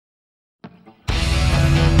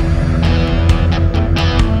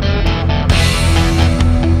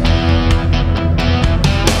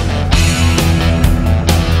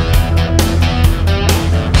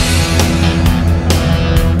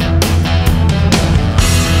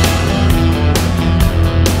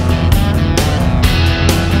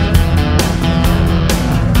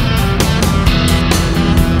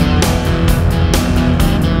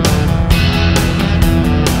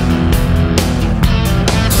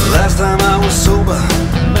time I was sober,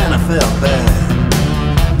 man, I felt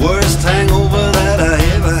bad. Worst hangover that I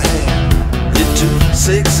ever had. It took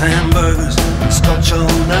 6 hamburgers and scotch all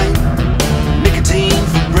night, nicotine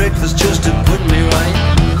for breakfast just to put me right.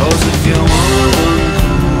 Cause if you wanna run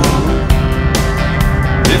cool,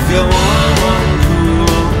 if you wanna run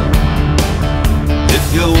cool, if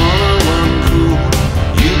you wanna run cool,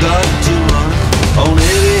 you got to run on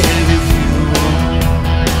heavy, heavy fuel.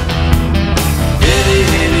 Heavy,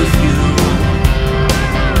 heavy fuel.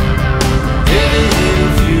 Heavy, heavy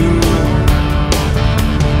fuel.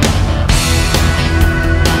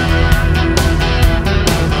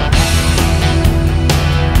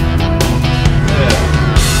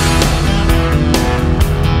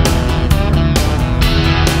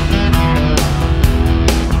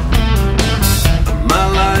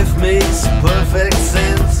 Makes perfect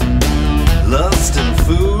sense. Lust and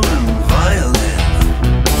food and violence,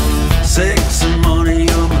 sex and money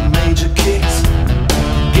are my major kicks.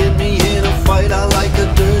 Get me in a fight, I like the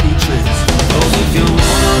dirty tricks. Cause if you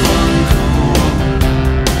wanna run cool,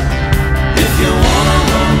 if you wanna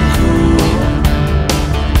run cool,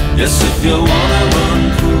 yes, if you wanna run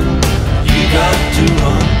cool, you got to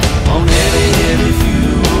run on heavy, heavy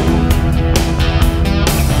fuel.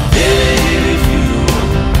 Heavy, heavy fuel.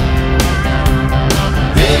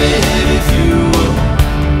 Heavy, heavy fuel.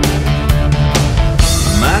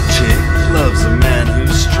 My chick loves a man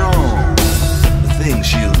who's strong, the things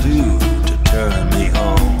she'll do to turn me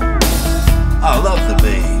on. I love the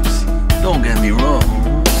babes, don't get me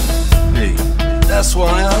wrong. Hey, that's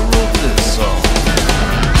why I wrote this song.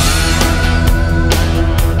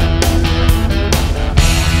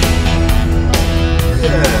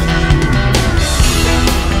 Yeah.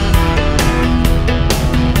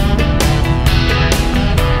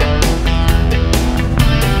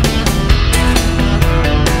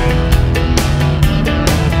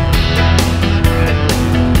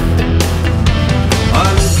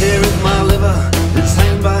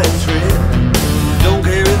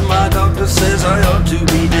 Says I ought to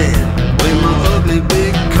be dead. With my ugly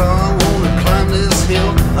big car, wanna climb this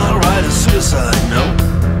hill. I'll write a suicide note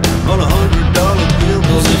on $100 bill.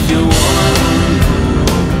 Cause if you wanna run cool,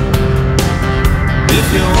 if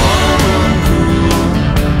you wanna run cool,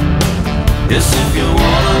 yes, if you